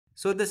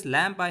So this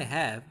lamp I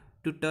have,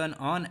 to turn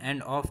on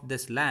and off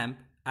this lamp,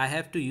 I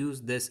have to use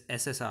this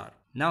SSR.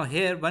 Now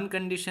here one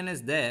condition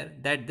is there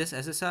that this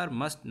SSR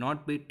must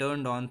not be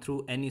turned on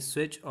through any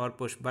switch or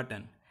push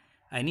button.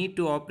 I need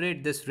to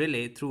operate this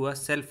relay through a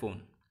cell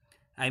phone.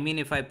 I mean,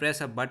 if I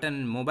press a button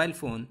in mobile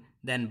phone,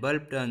 then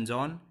bulb turns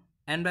on,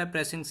 and by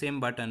pressing same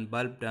button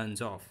bulb turns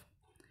off.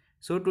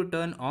 So to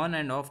turn on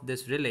and off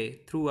this relay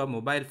through a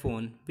mobile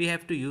phone, we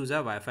have to use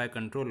a Wi-Fi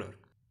controller.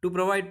 To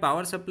provide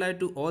power supply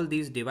to all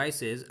these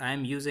devices, I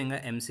am using a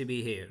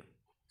MCB here.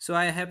 So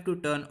I have to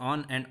turn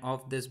on and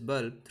off this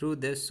bulb through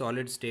this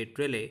solid state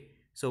relay.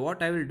 So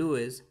what I will do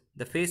is,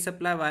 the phase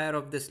supply wire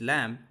of this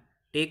lamp,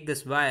 take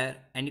this wire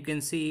and you can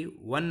see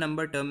 1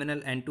 number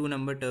terminal and 2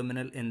 number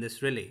terminal in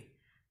this relay.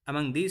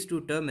 Among these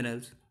two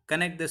terminals,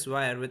 connect this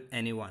wire with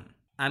any one.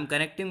 I am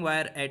connecting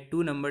wire at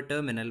 2 number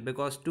terminal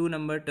because 2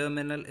 number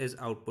terminal is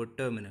output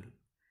terminal.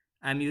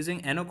 I am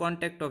using NO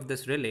contact of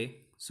this relay,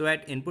 so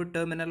at input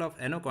terminal of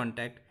NO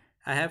contact,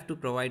 I have to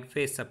provide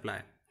phase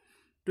supply.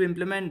 To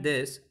implement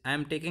this, I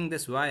am taking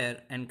this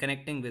wire and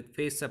connecting with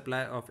phase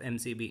supply of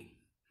MCB.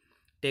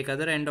 Take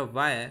other end of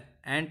wire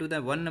and to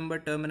the 1 number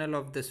terminal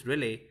of this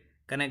relay,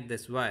 connect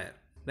this wire.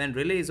 When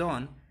relay is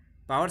on,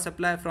 power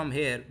supply from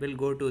here will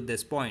go to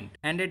this point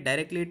and it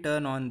directly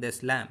turn on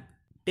this lamp.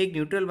 Take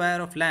neutral wire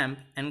of lamp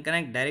and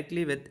connect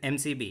directly with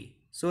MCB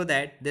so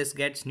that this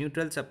gets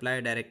neutral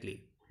supply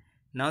directly.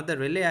 Now the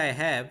relay I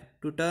have,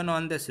 to turn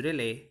on this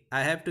relay,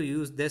 I have to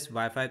use this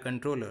Wi-Fi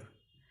controller.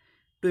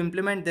 To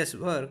implement this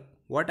work,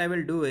 what I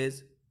will do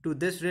is, to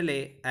this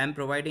relay I am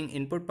providing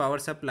input power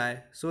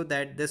supply so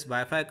that this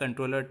Wi-Fi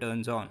controller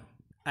turns on.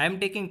 I am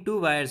taking two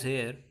wires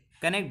here,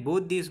 connect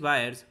both these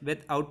wires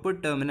with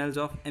output terminals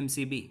of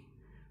MCB.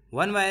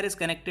 One wire is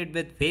connected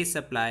with phase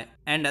supply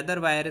and other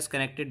wire is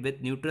connected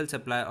with neutral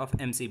supply of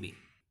MCB.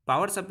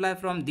 Power supply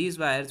from these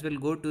wires will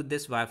go to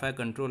this Wi-Fi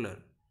controller.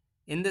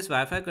 In this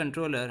Wi-Fi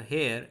controller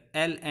here,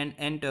 L and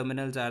N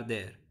terminals are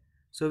there.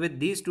 So with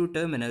these two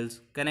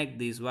terminals, connect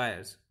these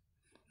wires.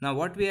 Now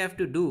what we have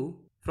to do,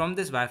 from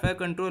this Wi-Fi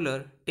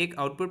controller, take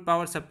output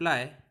power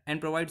supply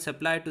and provide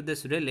supply to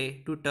this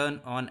relay to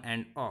turn on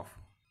and off.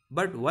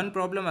 But one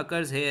problem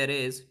occurs here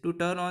is, to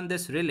turn on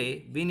this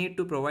relay, we need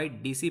to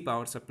provide DC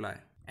power supply.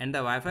 And the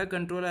Wi-Fi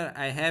controller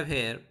I have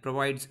here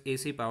provides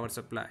AC power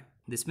supply.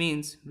 This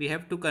means we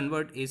have to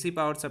convert AC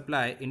power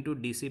supply into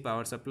DC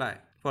power supply.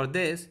 For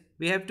this,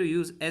 we have to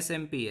use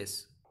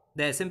SMPS.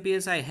 The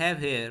SMPS I have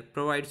here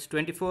provides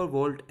 24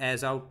 volt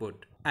as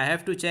output. I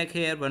have to check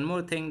here one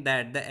more thing,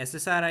 that the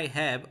SSR I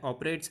have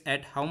operates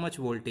at how much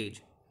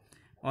voltage.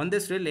 On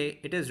this relay,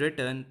 it is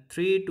written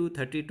 3 to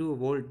 32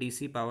 volt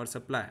DC power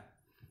supply.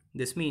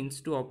 This means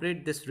to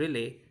operate this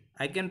relay,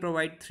 I can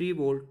provide 3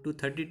 volt to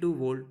 32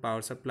 volt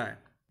power supply.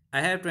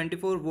 I have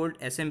 24 volt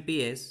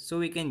SMPS, so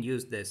we can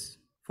use this.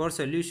 For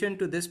solution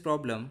to this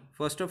problem,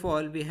 first of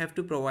all we have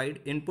to provide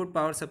input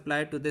power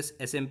supply to this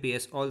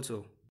SMPS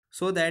also,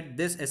 so that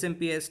this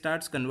SMPS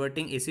starts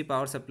converting AC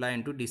power supply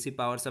into DC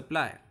power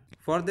supply.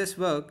 For this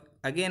work,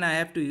 again I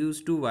have to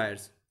use two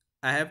wires.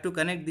 I have to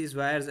connect these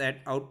wires at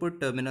output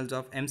terminals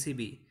of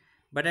MCB,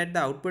 but at the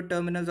output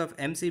terminals of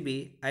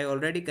MCB I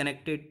already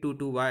connected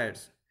two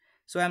wires,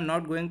 so I am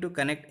not going to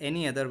connect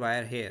any other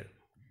wire here.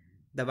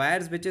 The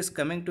wires which is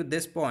coming to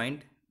this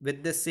point,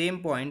 with the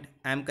same point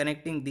I am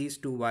connecting these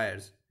two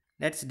wires.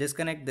 Let's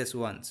disconnect this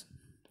once.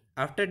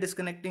 After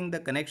disconnecting the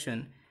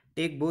connection,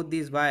 take both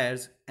these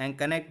wires and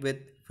connect with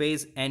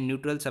phase and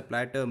neutral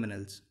supply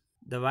terminals.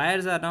 The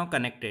wires are now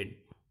connected.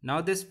 Now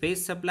this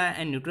phase supply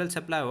and neutral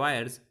supply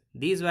wires,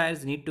 these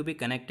wires need to be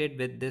connected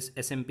with this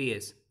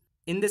SMPS.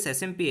 In this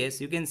SMPS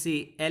you can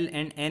see L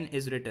and N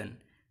is written,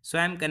 so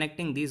I am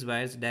connecting these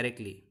wires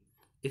directly.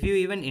 If you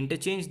even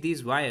interchange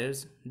these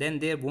wires, then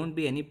there won't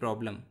be any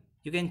problem.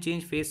 You can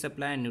change phase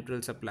supply and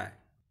neutral supply.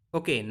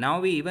 Okay, now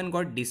we even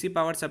got DC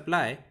power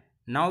supply.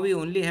 Now we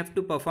only have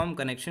to perform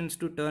connections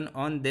to turn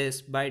on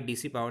this by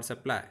DC power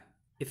supply.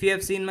 If you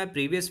have seen my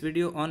previous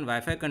video on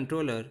Wi-Fi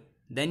controller,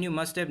 then you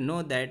must have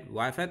known that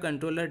Wi-Fi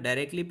controller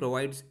directly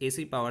provides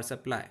AC power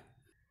supply.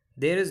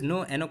 There is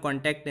no NO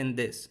contact in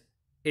this.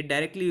 It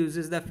directly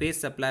uses the phase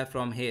supply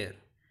from here.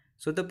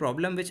 So the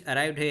problem which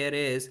arrived here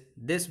is,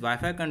 this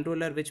Wi-Fi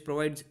controller which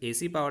provides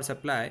AC power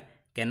supply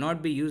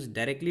cannot be used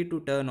directly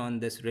to turn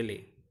on this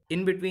relay.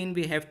 In between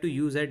we have to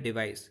use a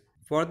device.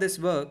 For this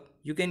work,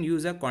 you can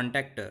use a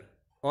contactor,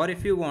 or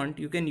if you want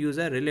you can use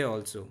a relay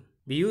also.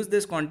 We use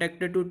this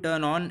contactor to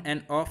turn on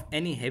and off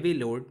any heavy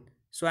load,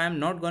 so I am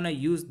not gonna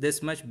use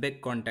this much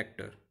big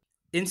contactor.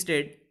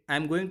 Instead, I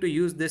am going to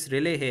use this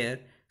relay here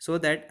so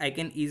that I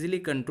can easily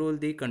control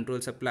the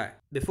control supply.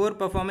 Before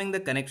performing the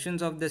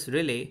connections of this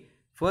relay,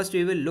 first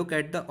we will look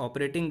at the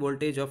operating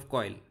voltage of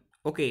coil.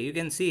 Okay, you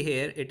can see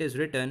here it is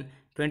written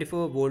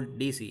 24 volt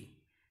DC.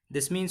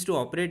 This means to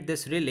operate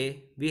this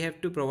relay, we have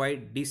to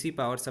provide DC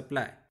power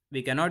supply.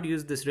 We cannot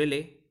use this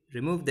relay.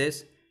 Remove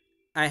this.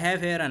 I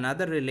have here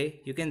another relay.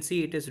 You can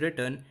see it is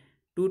written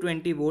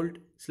 220 volt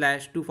 /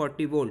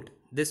 240 volt.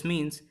 This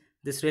means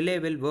this relay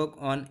will work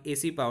on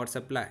AC power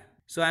supply.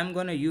 So I am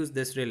going to use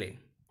this relay.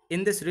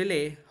 In this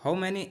relay, how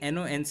many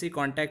NO-NC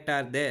contact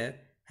are there?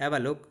 Have a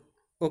look.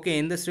 Okay,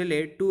 in this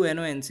relay, 2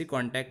 NO-NC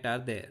contact are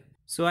there.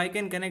 So I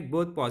can connect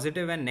both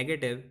positive and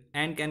negative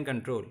and can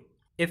control.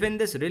 If in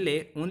this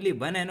relay only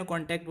one NO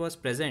contact was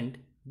present,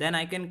 then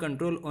I can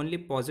control only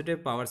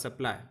positive power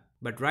supply.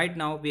 But right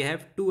now we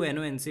have 2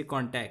 NO-NC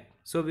contact,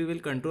 so we will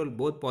control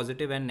both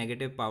positive and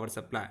negative power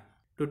supply.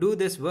 To do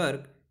this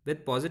work,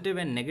 with positive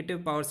and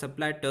negative power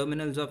supply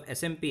terminals of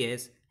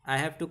SMPS, I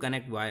have to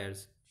connect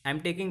wires. I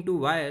am taking 2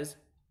 wires.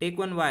 Take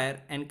one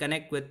wire and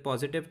connect with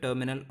positive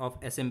terminal of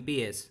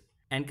SMPS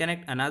and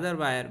connect another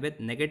wire with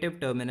negative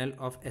terminal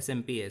of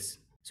SMPS.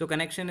 So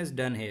connection is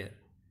done here.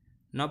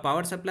 Now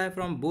power supply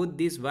from both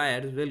these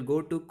wires will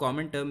go to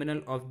common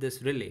terminal of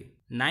this relay.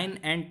 9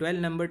 and 12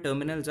 number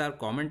terminals are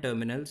common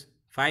terminals,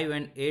 5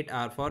 and 8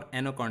 are for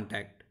NO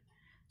contact.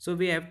 So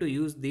we have to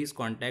use these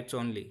contacts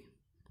only.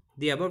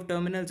 The above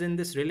terminals in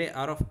this relay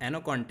are of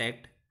NO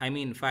contact, I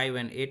mean 5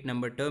 and 8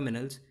 number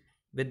terminals.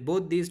 With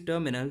both these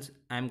terminals,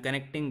 I am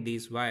connecting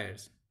these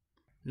wires.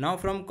 Now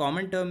from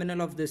common terminal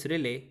of this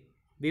relay,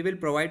 we will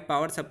provide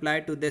power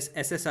supply to this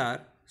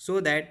SSR so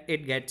that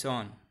it gets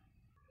on.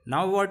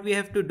 Now what we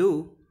have to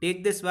do,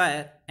 take this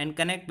wire and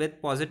connect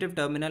with positive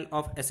terminal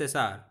of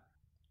SSR.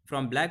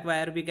 From black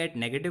wire we get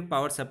negative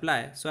power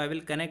supply, so I will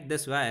connect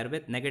this wire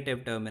with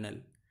negative terminal.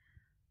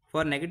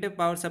 For negative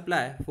power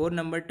supply, 4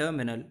 number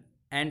terminal,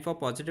 and for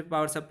positive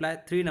power supply,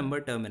 3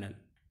 number terminal.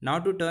 Now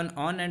to turn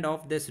on and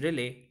off this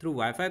relay through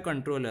Wi-Fi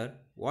controller,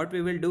 what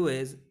we will do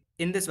is,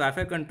 in this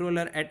Wi-Fi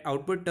controller at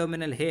output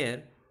terminal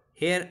here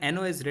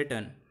NO is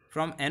written.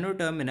 From NO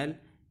terminal,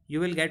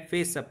 you will get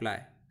phase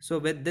supply. So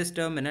with this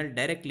terminal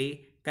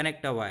directly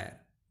connect a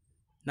wire.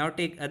 Now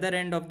take other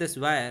end of this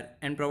wire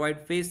and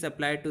provide phase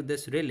supply to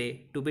this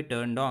relay to be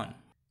turned on.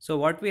 So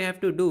what we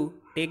have to do,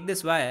 take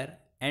this wire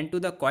and to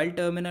the coil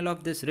terminal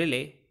of this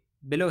relay,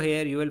 below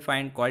here you will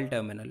find coil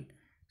terminal.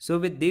 So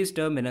with these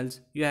terminals,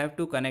 you have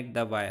to connect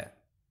the wire.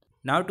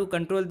 Now to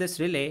control this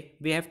relay,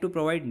 we have to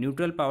provide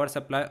neutral power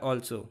supply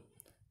also.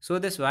 So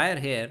this wire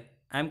here,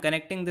 I am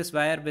connecting this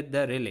wire with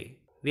the relay.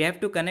 We have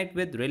to connect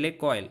with relay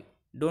coil.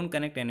 Don't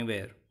connect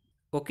anywhere.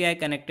 Okay, I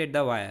connected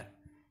the wire.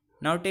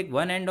 Now take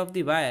one end of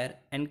the wire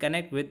and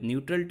connect with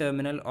neutral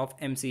terminal of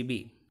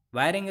MCB.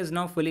 Wiring is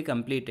now fully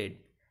completed.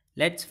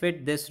 Let's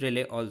fit this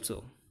relay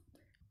also.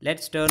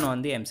 Let's turn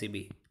on the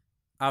MCB.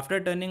 After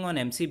turning on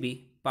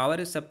MCB, power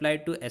is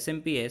supplied to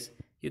SMPS.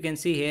 You can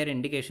see here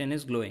indication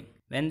is glowing.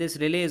 When this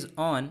relay is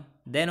on,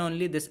 then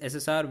only this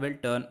SSR will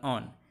turn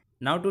on.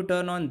 Now to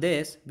turn on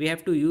this, we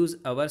have to use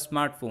our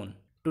smartphone.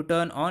 To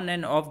turn on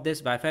and off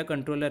this Wi-Fi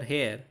controller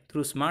here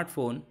through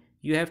smartphone,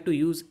 you have to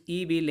use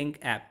EV-Link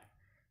app.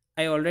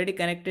 I already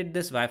connected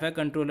this Wi-Fi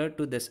controller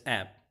to this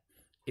app.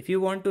 If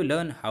you want to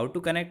learn how to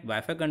connect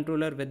Wi-Fi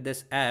controller with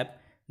this app,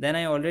 then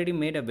I already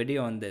made a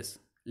video on this.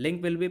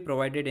 Link will be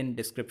provided in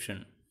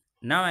description.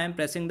 Now I am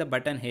pressing the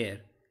button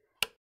here.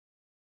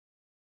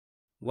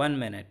 1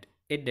 minute.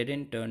 It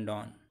didn't turn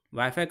on.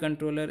 Wi-Fi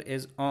controller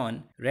is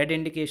on. Red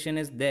indication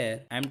is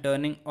there. I am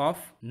turning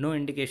off. No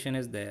indication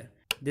is there.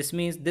 This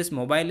means this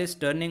mobile is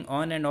turning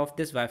on and off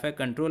this Wi-Fi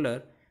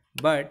controller,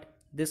 but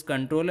this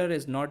controller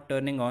is not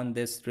turning on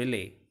this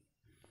relay.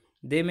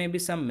 There may be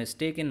some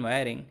mistake in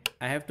wiring.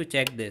 I have to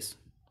check this.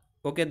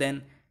 Okay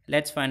then,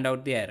 let's find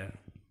out the error.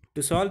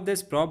 To solve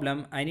this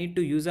problem, I need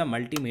to use a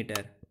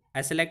multimeter.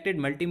 I selected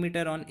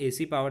multimeter on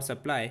AC power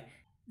supply.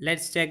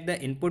 Let's check the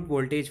input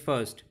voltage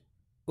first.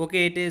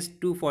 Okay, it is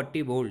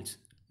 240 volts.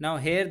 Now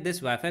here this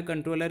Wi-Fi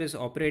controller is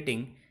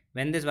operating.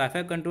 When this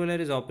Wi-Fi controller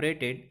is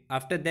operated,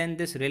 after then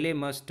this relay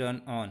must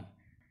turn on.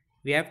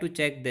 We have to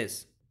check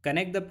this.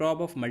 Connect the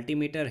probe of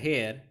multimeter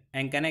here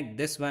and connect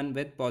this one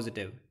with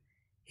positive.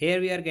 Here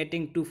we are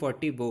getting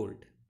 240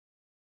 volt.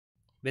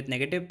 With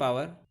negative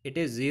power, it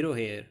is 0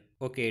 here.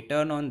 Okay,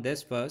 turn on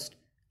this first.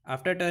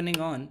 After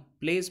turning on,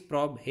 place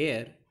probe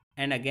here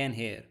and again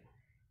here.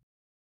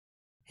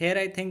 Here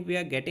I think we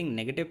are getting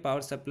negative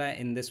power supply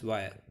in this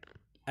wire.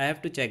 I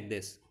have to check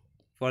this.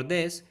 For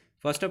this,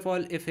 first of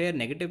all, if here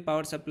negative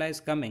power supply is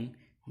coming,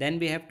 then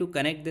we have to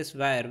connect this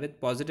wire with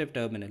positive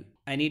terminal.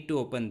 I need to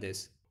open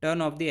this.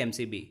 Turn off the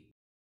MCB.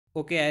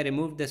 Okay, I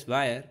removed this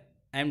wire.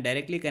 I am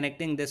directly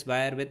connecting this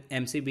wire with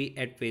MCB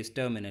at phase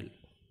terminal.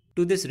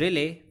 To this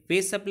relay,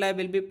 phase supply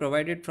will be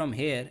provided from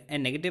here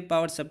and negative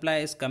power supply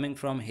is coming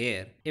from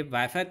here. If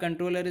Wi-Fi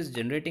controller is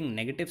generating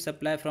negative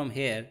supply from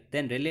here,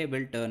 then relay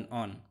will turn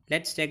on.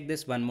 Let's check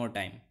this one more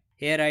time.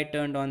 Here I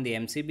turned on the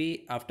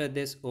MCB. After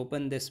this,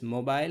 open this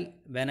mobile.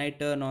 When I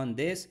turn on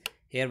this,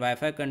 here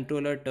Wi-Fi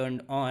controller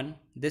turned on.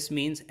 This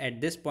means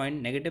at this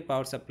point negative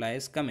power supply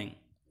is coming.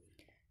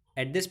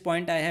 At this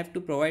point I have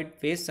to provide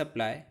phase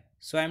supply.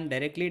 So I am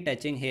directly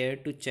touching here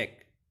to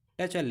check.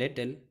 Touch a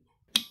little.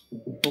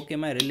 Okay,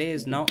 my relay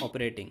is now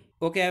operating.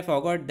 Okay, I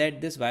forgot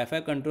that this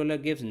Wi-Fi controller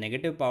gives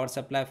negative power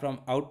supply from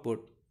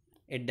output.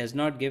 It does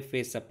not give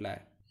phase supply.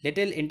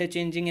 Little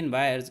interchanging in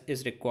wires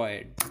is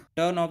required.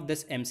 Turn off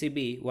this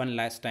MCB one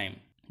last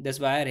time. This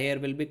wire here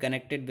will be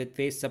connected with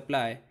phase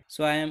supply.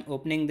 So I am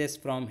opening this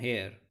from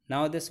here.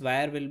 Now this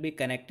wire will be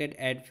connected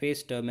at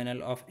phase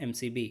terminal of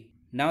MCB.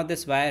 Now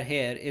this wire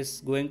here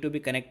is going to be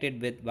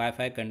connected with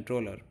Wi-Fi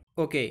controller.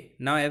 Okay,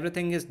 now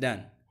everything is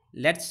done.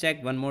 Let's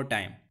check one more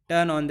time.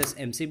 Turn on this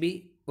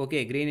MCB.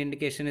 Okay, green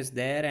indication is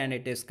there and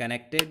it is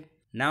connected.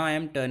 Now I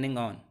am turning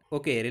on.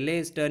 Okay, relay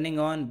is turning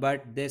on,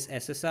 but this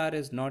SSR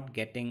is not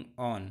getting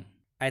on.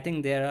 I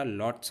think there are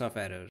lots of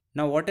errors.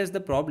 Now what is the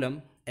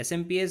problem?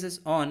 SMPS is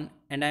on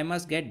and I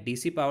must get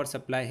DC power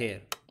supply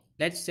here.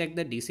 Let's check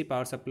the DC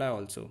power supply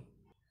also.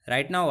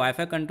 Right now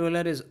Wi-Fi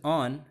controller is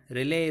on,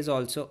 relay is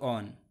also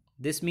on.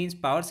 This means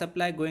power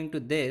supply going to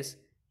this.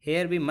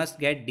 Here we must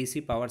get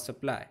DC power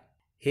supply.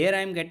 Here I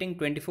am getting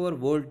 24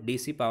 volt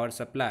DC power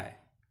supply.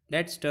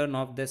 Let's turn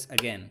off this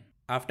again.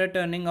 After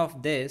turning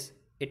off this,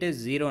 it is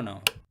 0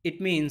 now. It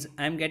means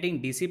I am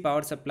getting DC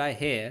power supply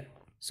here.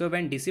 So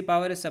when DC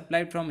power is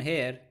supplied from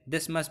here,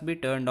 this must be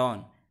turned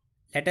on.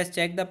 Let us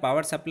check the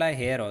power supply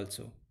here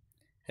also.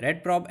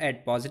 Red probe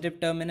at positive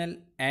terminal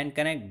and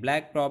connect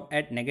black probe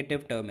at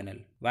negative terminal.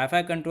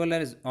 Wi-Fi controller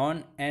is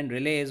on and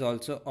relay is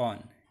also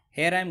on.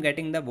 Here I am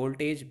getting the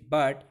voltage,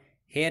 but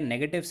here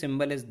negative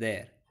symbol is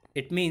there.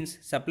 It means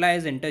supply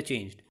is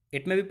interchanged.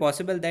 It may be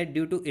possible that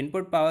due to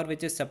input power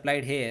which is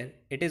supplied here,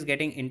 it is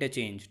getting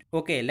interchanged.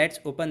 Okay, let's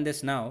open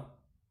this now.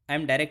 I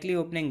am directly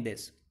opening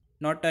this,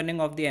 not turning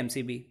off the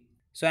MCB.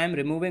 So I am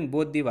removing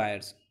both the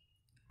wires.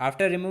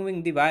 After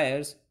removing the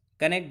wires,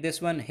 connect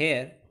this one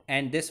here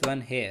and this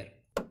one here.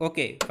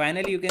 Okay,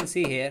 finally you can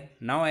see here,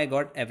 now I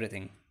got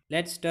everything.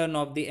 Let's turn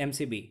off the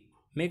MCB.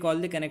 Make all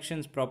the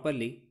connections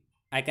properly.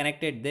 I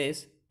connected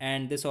this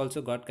and this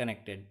also got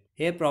connected.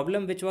 Here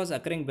problem which was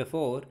occurring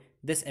before,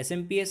 this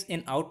SMPS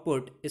in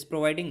output is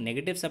providing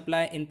negative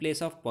supply in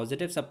place of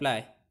positive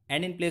supply,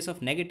 and in place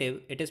of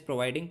negative it is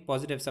providing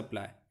positive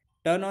supply.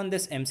 Turn on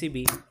this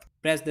MCB,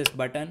 press this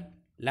button,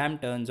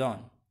 lamp turns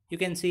on. You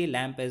can see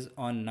lamp is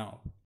on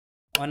now.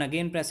 On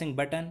again pressing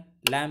button,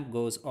 lamp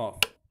goes off.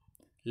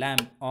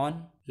 Lamp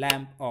on,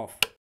 lamp off.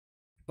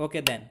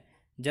 Okay then,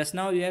 just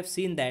now you have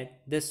seen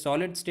that this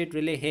solid state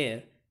relay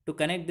here, to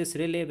connect this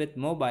relay with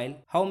mobile,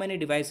 how many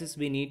devices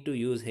we need to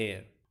use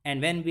here.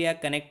 And when we are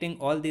connecting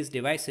all these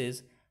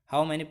devices,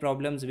 how many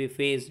problems we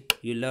faced,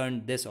 you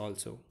learned this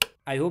also.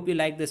 I hope you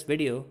like this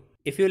video.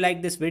 If you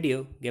like this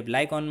video, give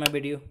like on my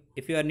video.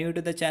 If you are new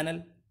to the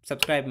channel,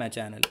 subscribe my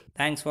channel.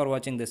 Thanks for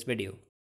watching this video.